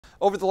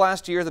Over the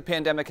last year, the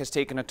pandemic has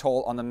taken a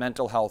toll on the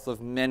mental health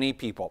of many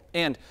people.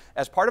 And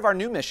as part of our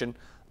new mission,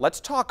 let's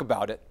talk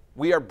about it.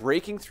 We are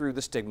breaking through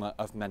the stigma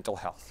of mental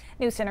health.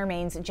 News Center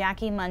Maine's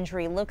Jackie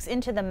Mundry looks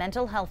into the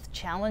mental health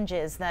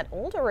challenges that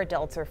older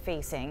adults are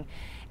facing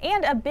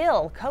and a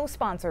bill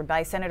co-sponsored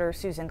by Senator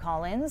Susan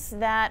Collins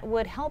that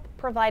would help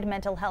provide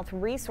mental health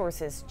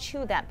resources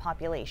to that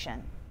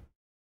population.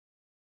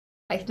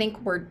 I think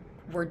we're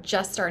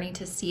just starting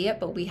to see it,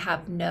 but we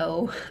have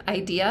no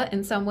idea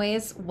in some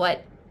ways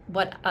what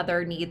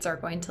other needs are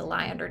going to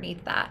lie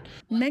underneath that.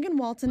 Megan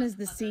Walton is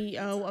the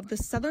CEO of the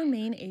Southern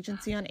Maine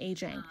Agency on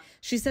Aging.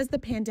 She says the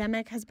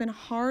pandemic has been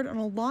hard on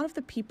a lot of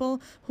the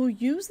people who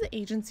use the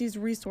agency's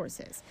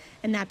resources,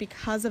 and that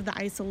because of the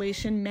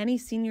isolation many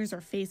seniors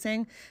are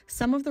facing,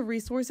 some of the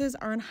resources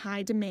are in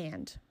high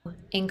demand.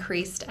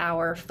 Increased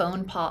our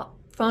phone pal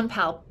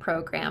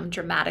program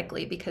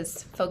dramatically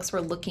because folks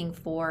were looking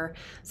for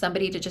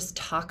somebody to just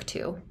talk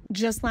to.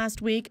 Just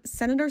last week,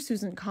 Senator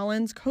Susan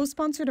Collins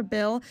co-sponsored a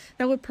bill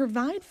that would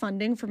provide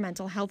funding for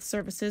mental health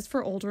services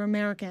for older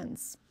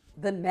Americans.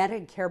 The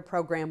Medicare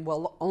program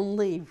will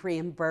only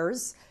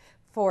reimburse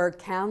for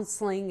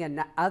counseling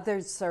and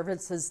other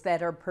services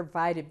that are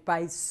provided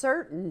by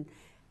certain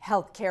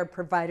healthcare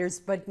providers,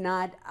 but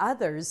not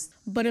others.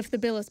 But if the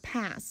bill is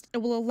passed, it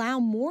will allow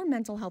more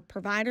mental health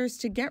providers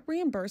to get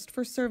reimbursed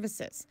for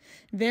services.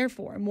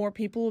 Therefore, more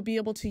people will be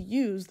able to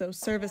use those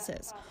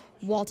services.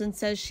 Walton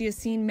says she has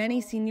seen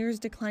many seniors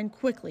decline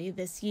quickly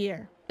this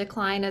year.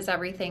 Decline is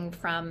everything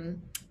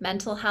from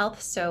mental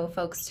health, so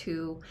folks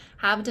who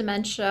have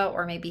dementia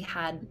or maybe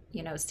had,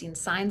 seen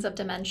signs of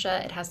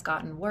dementia, it has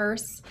gotten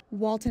worse.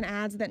 Walton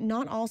adds that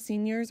not all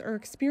seniors are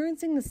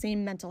experiencing the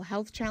same mental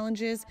health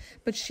challenges,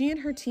 but she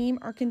and her team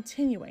are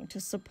continuing to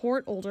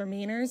support older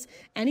Mainers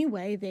any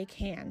way they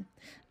can.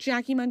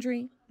 Jackie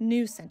Mundry,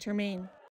 News Center, Maine.